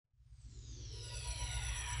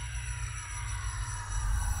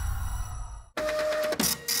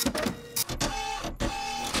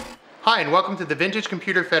Hi, and welcome to the Vintage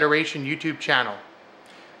Computer Federation YouTube channel.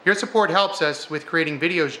 Your support helps us with creating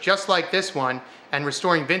videos just like this one and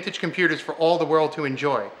restoring vintage computers for all the world to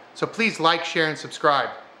enjoy. So please like, share, and subscribe.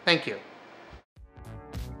 Thank you.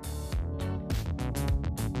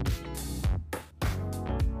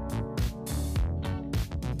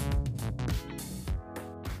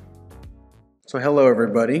 So hello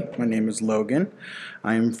everybody, my name is Logan.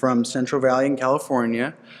 I'm from Central Valley in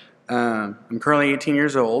California. I'm currently 18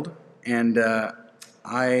 years old, and a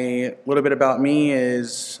little bit about me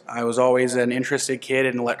is I was always an interested kid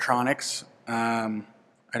in electronics. I'd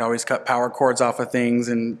always cut power cords off of things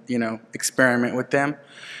and experiment with them.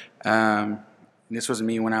 This was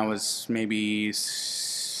me when I was maybe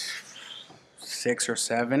 6 or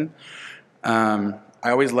 7. I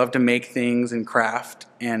always loved to make things and craft,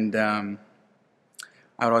 and I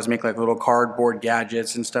would always make like little cardboard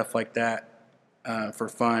gadgets and stuff like that for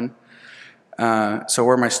fun. So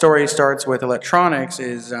where my story starts with electronics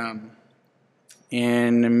is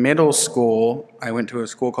in middle school. I went to a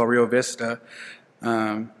school called Rio Vista,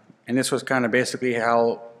 and this was kind of basically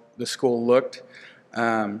how the school looked.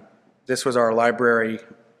 This was our library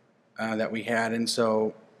that we had, and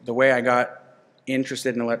so the way I got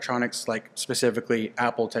interested in electronics, like specifically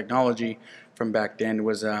Apple technology from back then,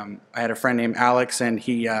 was I had a friend named Alex, and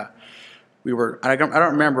he I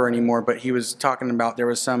don't remember anymore, but he was talking about there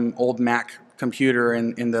was some old Mac computer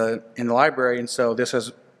in the library, and so this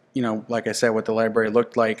was like I said, what the library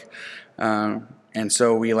looked like. And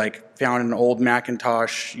so we found an old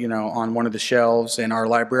Macintosh on one of the shelves, and our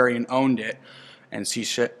librarian owned it, and she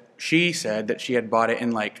said that she had bought it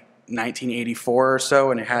in 1984 or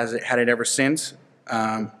so, and had it ever since.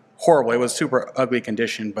 Horrible. It was super ugly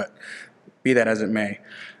condition, but be that as it may.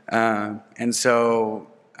 And so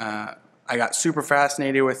I got super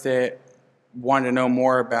fascinated with it, wanted to know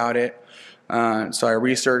more about it. So I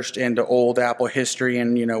researched into old Apple history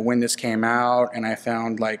and when this came out, and I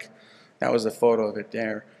found that was a photo of it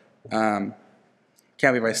there. Can't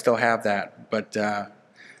believe I still have that, but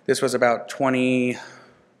this was about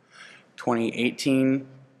 2018,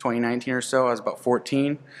 2019 or so. I was about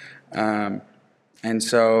 14. And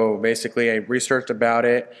so basically I researched about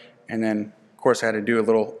it, and then of course I had to do a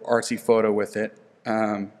little artsy photo with it.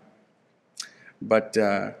 But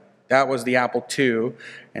that was the Apple II,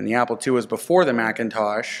 and the Apple II was before the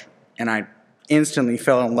Macintosh, and I instantly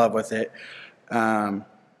fell in love with it. I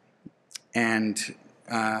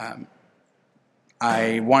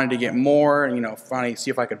wanted to get more, finally see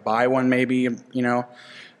if I could buy one maybe, and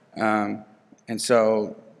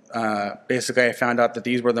so basically I found out that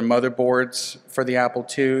these were the motherboards for the Apple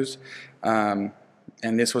IIs, and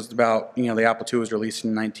this was about, the Apple II was released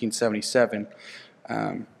in 1977.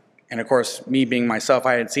 And of course, me being myself,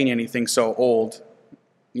 I hadn't seen anything so old,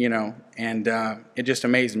 and it just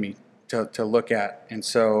amazed me to look at. And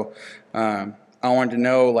so I wanted to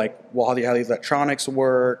know, how these electronics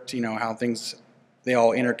worked, how they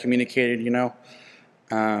all intercommunicated,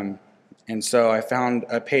 And so I found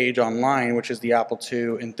a page online, which is the Apple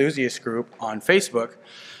II enthusiast group on Facebook.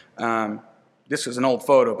 This is an old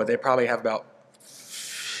photo, but they probably have about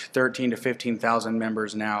 13 to 15,000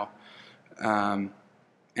 members now.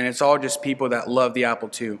 And it's all just people that love the Apple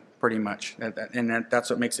II, pretty much. That's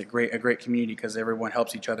what makes it a great community, because everyone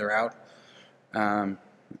helps each other out. And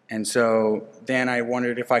so then I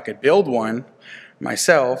wondered if I could build one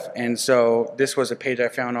myself. And so this was a page I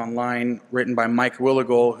found online written by Mike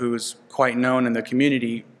Willigel, who's quite known in the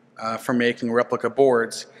community for making replica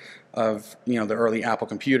boards of the early Apple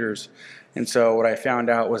computers. And so what I found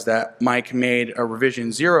out was that Mike made a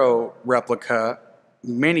revision 0 replica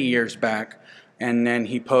many years back, and then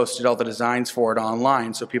he posted all the designs for it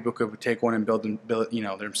online so people could take one and build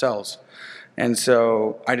themselves. And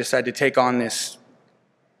so I decided to take on this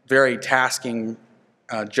very tasking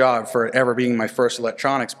job for it ever being my first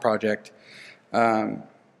electronics project. And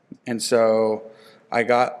so I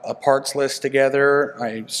got a parts list together.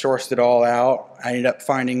 I sourced it all out. I ended up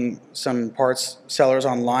finding some parts sellers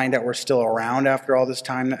online that were still around after all this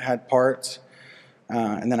time that had parts.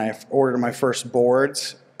 And then I ordered my first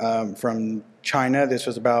boards from China. This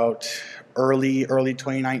was about early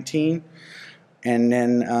 2019. And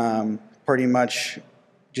then pretty much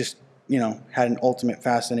just, had an ultimate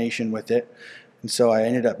fascination with it. And so I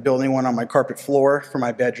ended up building one on my carpet floor for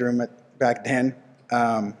my bedroom back then.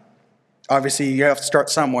 Obviously, you have to start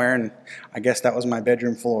somewhere, and I guess that was my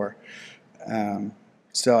bedroom floor.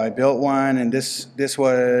 So I built one, and this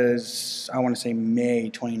was, I want to say, May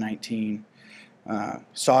 2019.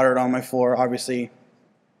 Soldered on my floor. Obviously,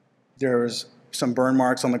 there was some burn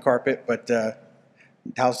marks on the carpet, but the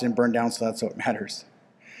house didn't burn down, so that's what matters.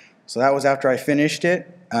 So that was after I finished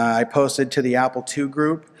it. I posted to the Apple II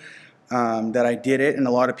group that I did it, and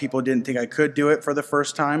a lot of people didn't think I could do it for the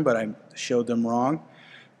first time, but I showed them wrong.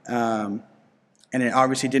 And it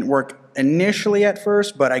obviously didn't work initially at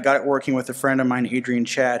first, but I got it working with a friend of mine, Adrian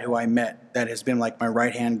Chad, who I met, that has been like my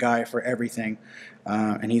right-hand guy for everything.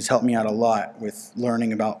 And he's helped me out a lot with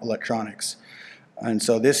learning about electronics. And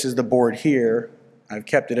so this is the board here. I've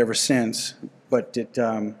kept it ever since, but it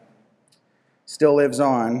still lives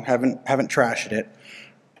on. Haven't trashed it.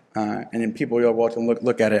 And then people will want to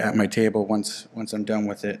look at it at my table once I'm done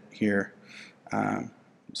with it here.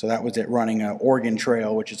 So that was it running Oregon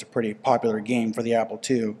Trail, which is a pretty popular game for the Apple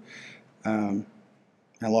II. And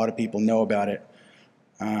a lot of people know about it.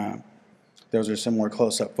 Those are some more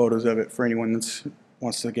close-up photos of it for anyone that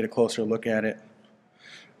wants to get a closer look at it.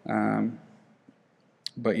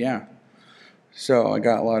 But yeah, so I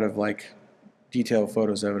got a lot of like detailed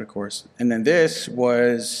photos of it, of course. And then this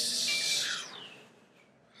was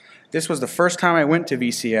the first time I went to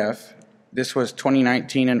VCF. This was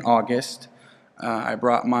 2019 in August. I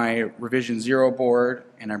brought my Revision 0 board,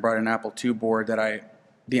 and I brought an Apple II board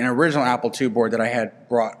the original Apple II board that I had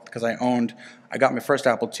brought because I got my first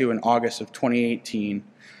Apple II in August of 2018,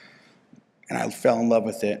 and I fell in love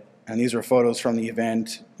with it. And these are photos from the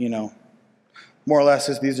event, you know, more or less.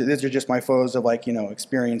 These are just my photos of like, you know,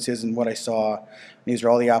 experiences and what I saw. These are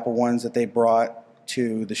all the Apple ones that they brought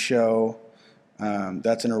to the show.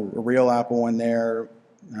 That's a real Apple one there.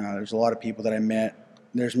 There's a lot of people that I met.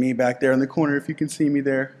 There's me back there in the corner, if you can see me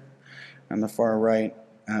there on the far right.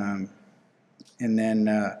 And then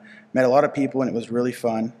met a lot of people, and it was really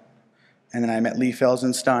fun. And then I met Lee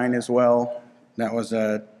Felsenstein as well. That was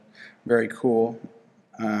very cool.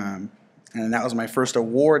 And that was my first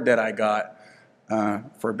award that I got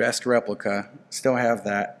for Best Replica. Still have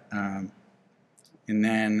that. And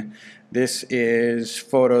then this is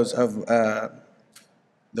photos of a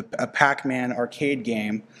Pac-Man arcade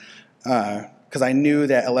game. Because I knew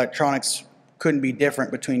that electronics couldn't be different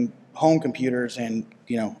between home computers and,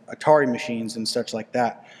 you know, Atari machines and such like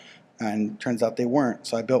that. And turns out they weren't.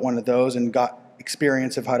 So I built one of those and got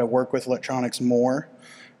experience of how to work with electronics more.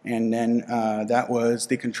 And then that was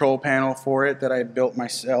the control panel for it that I built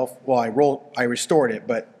myself. Well, I restored it,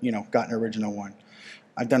 but, you know, got an original one.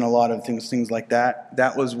 I've done a lot of things like that.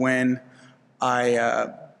 That was when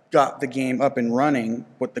I got the game up and running.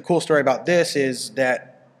 What the cool story about this is that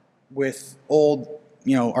with old,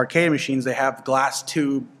 you know, arcade machines, they have glass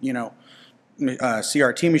tube, you know,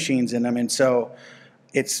 CRT machines in them. And so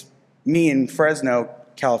it's me in Fresno,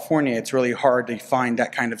 California, it's really hard to find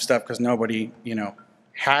that kind of stuff because nobody, you know,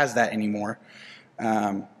 has that anymore.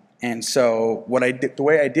 And so what I did, the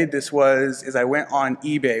way I did this is I went on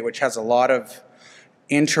eBay, which has a lot of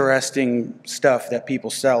interesting stuff that people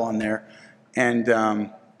sell on there. And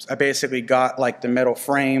I basically got like the metal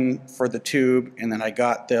frame for the tube, and then I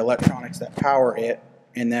got the electronics that power it,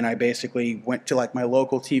 and then I basically went to like my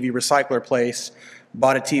local TV recycler place,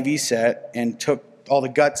 bought a TV set, and took all the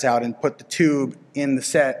guts out and put the tube in the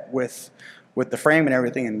set with the frame and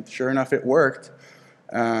everything, and sure enough, it worked.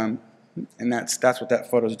 And that's what that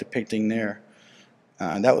photo is depicting there.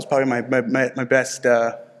 That was probably my best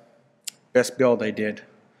build I did.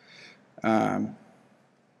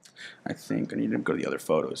 I think I need to go to the other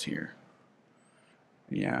photos here.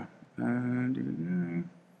 Yeah. Here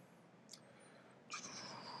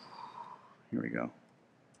we go.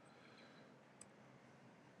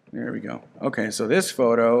 There we go. Okay, so this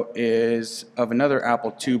photo is of another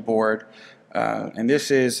Apple II board, and this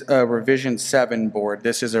is a Revision 7 board.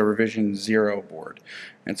 This is a Revision 0 board.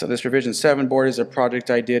 And so this Revision 7 board is a project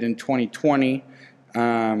I did in 2020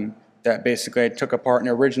 that basically I took apart an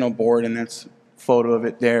original board, and that's a photo of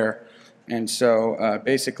it there. And so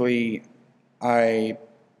basically I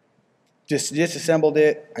just disassembled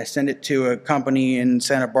it. I sent it to a company in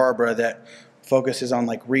Santa Barbara that focuses on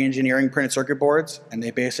like re-engineering printed circuit boards, and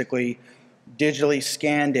they basically digitally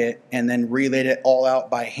scanned it and then relayed it all out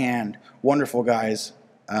by hand. Wonderful guys.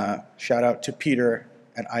 Shout out to Peter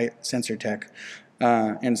at iSensorTech.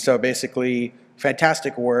 And so basically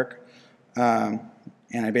fantastic work. And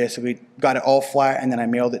I basically got it all flat, and then I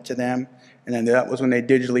mailed it to them. And then that was when they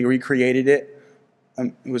digitally recreated it.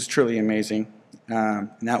 It was truly amazing. And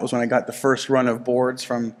that was when I got the first run of boards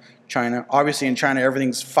from China. Obviously in China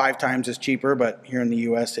everything's 5 times as cheaper, but here in the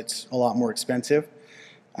US it's a lot more expensive.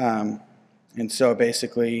 And so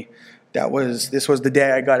basically this was the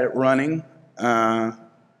day I got it running.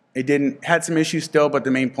 It had some issues still, but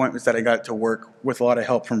the main point was that I got it to work with a lot of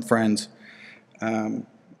help from friends. And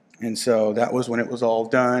so that was when it was all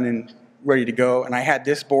done and ready to go. And I had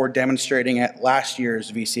this board demonstrating at last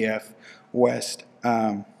year's VCF West.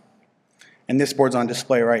 And And this board's on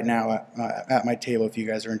display right now at my table if you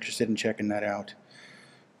guys are interested in checking that out.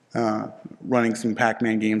 Running some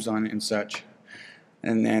Pac-Man games on it and such.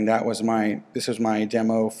 And then this was my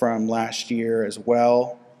demo from last year as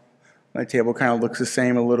well. My table kind of looks the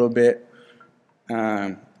same a little bit.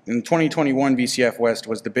 In 2021, VCF West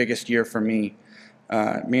was the biggest year for me,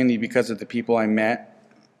 mainly because of the people I met.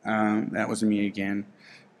 That was me again.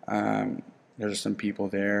 There's some people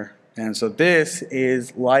there. And so this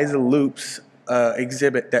is Liza Loop's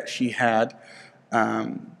exhibit that she had.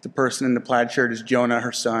 The person in the plaid shirt is Jonah,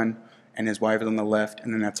 her son, and his wife is on the left,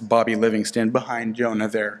 and then that's Bobby Livingston behind Jonah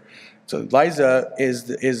there. So Liza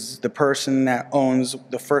is the person that owns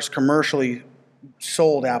the first commercially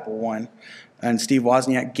sold Apple I, and Steve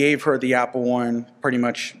Wozniak gave her the Apple I pretty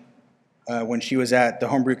much when she was at the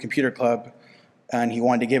Homebrew Computer Club, and he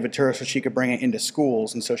wanted to give it to her so she could bring it into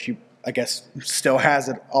schools, and so she, I guess, still has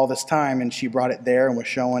it all this time, and she brought it there and was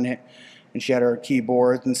showing it, and she had her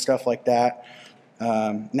keyboards and stuff like that.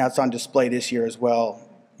 Now it's on display this year as well.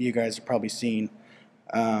 You guys have probably seen.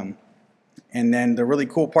 And then the really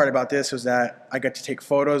cool part about this was that I got to take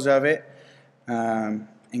photos of it and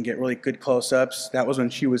get really good close-ups. That was when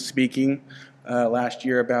she was speaking last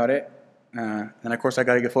year about it. And of course I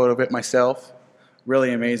got to get a photo of it myself.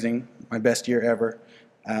 Really amazing. My best year ever.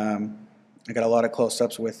 I got a lot of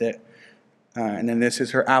close-ups with it. And then this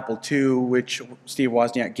is her Apple II, which Steve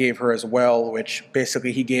Wozniak gave her as well, which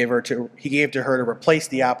basically he gave to her to replace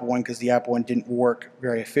the Apple I because the Apple I didn't work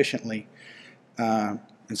very efficiently. And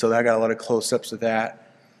so I got a lot of close-ups of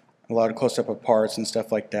that, a lot of close-up of parts and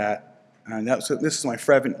stuff like that. And this is my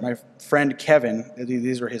friend Kevin.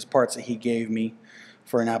 These were his parts that he gave me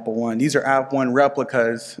for an Apple I. These are Apple I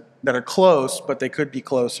replicas that are close, but they could be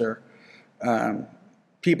closer.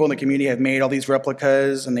 People in the community have made all these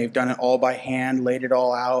replicas, and they've done it all by hand, laid it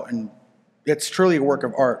all out, and it's truly a work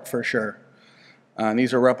of art for sure.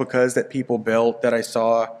 These are replicas that people built that I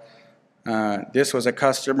saw. This was a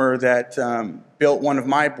customer that built one of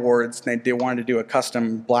my boards, and they wanted to do a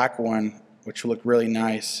custom black one, which looked really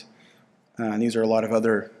nice. These are a lot of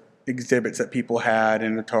other exhibits that people had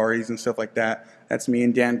and Ataris and stuff like that. That's me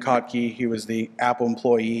and Dan Kotke. He was the Apple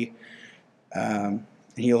employee.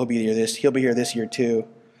 He'll be here this year too.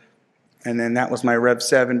 And then that was my Rev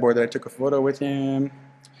 7 board that I took a photo with him.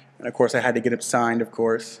 And of course I had to get it signed, of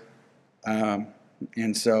course. And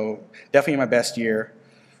so definitely my best year.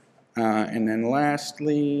 And then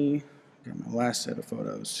lastly, got my last set of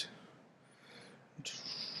photos.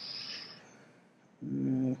 I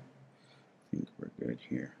think we're good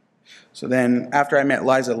here. So then after I met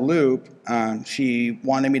Liza Loop, she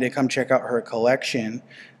wanted me to come check out her collection.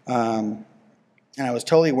 And I was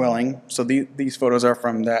totally willing. So these photos are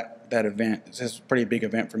from that event. This is a pretty big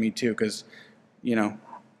event for me too, because, you know,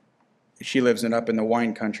 she lives up in the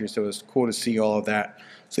wine country, so it was cool to see all of that.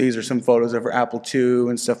 So these are some photos of her Apple II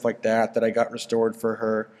and stuff like that I got restored for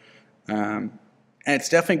her. And it's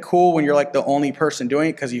definitely cool when you're like the only person doing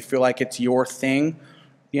it because you feel like it's your thing,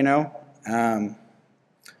 you know.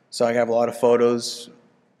 So I have a lot of photos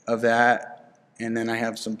of that. And then I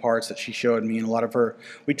have some parts that she showed me, and a lot of her,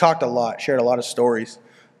 we talked a lot, shared a lot of stories.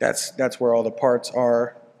 That's where all the parts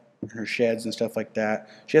are, her sheds and stuff like that.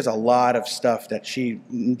 She has a lot of stuff that she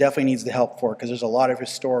definitely needs the help for, because there's a lot of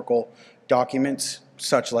historical documents,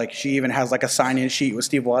 such like she even has like a sign-in sheet with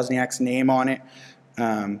Steve Wozniak's name on it.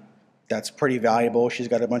 That's pretty valuable. She's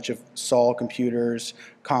got a bunch of Sol computers,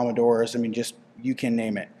 Commodores, I mean, just you can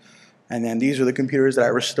name it. And then these are the computers that I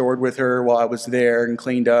restored with her while I was there and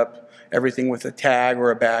cleaned up. Everything with a tag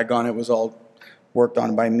or a bag on it was all worked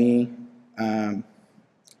on by me, and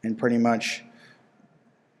pretty much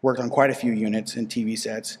worked on quite a few units and TV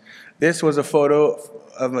sets. This was a photo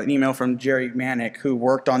of an email from Jerry Manick, who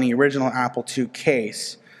worked on the original Apple II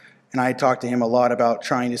case. And I talked to him a lot about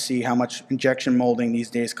trying to see how much injection molding these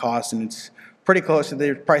days costs, and it's pretty close to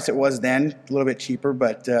the price it was then, a little bit cheaper,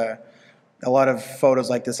 but a lot of photos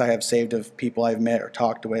like this I have saved of people I've met or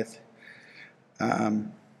talked with.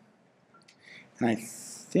 And I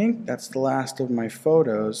think that's the last of my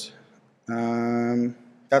photos.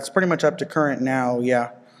 That's pretty much up to current now,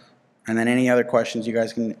 yeah. And then any other questions you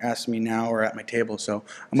guys can ask me now or at my table. So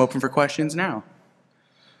I'm open for questions now.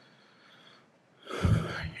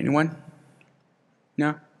 Anyone?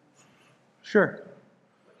 No? Sure.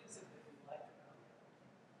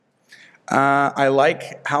 I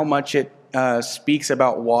like how much it speaks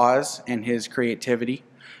about Woz and his creativity.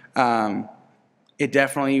 It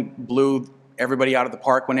definitely blew everybody out of the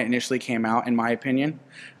park when it initially came out, in my opinion.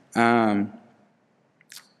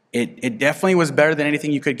 It definitely was better than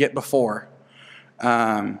anything you could get before.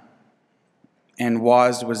 And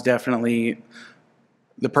Woz was definitely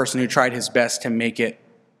the person who tried his best to make it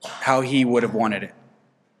how he would have wanted it,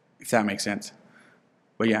 if that makes sense.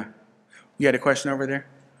 But yeah, you had a question over there?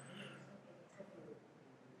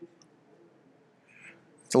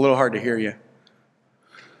 It's a little hard to hear you.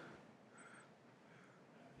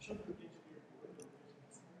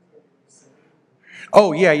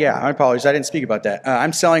 Oh, yeah, I apologize. I didn't speak about that.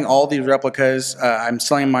 I'm selling all these replicas. I'm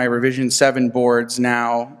selling my Revision 7 boards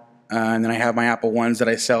now, and then I have my Apple ones that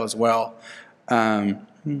I sell as well. And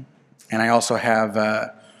I also have,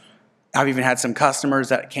 I've even had some customers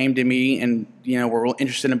that came to me and, were real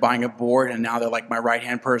interested in buying a board, and now they're like my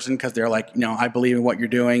right-hand person because they're like, I believe in what you're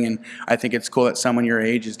doing, and I think it's cool that someone your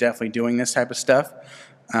age is definitely doing this type of stuff.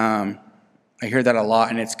 I hear that a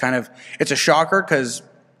lot, and it's a shocker because,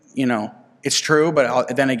 it's true,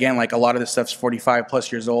 but then again, like a lot of this stuff's 45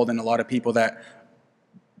 plus years old, and a lot of people that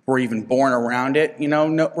were even born around it,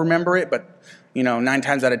 remember it. But 9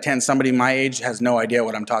 times out of 10, somebody my age has no idea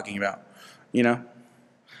what I'm talking about,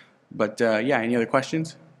 But yeah, any other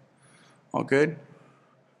questions? All good?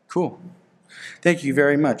 Cool. Thank you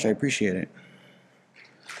very much. I appreciate it.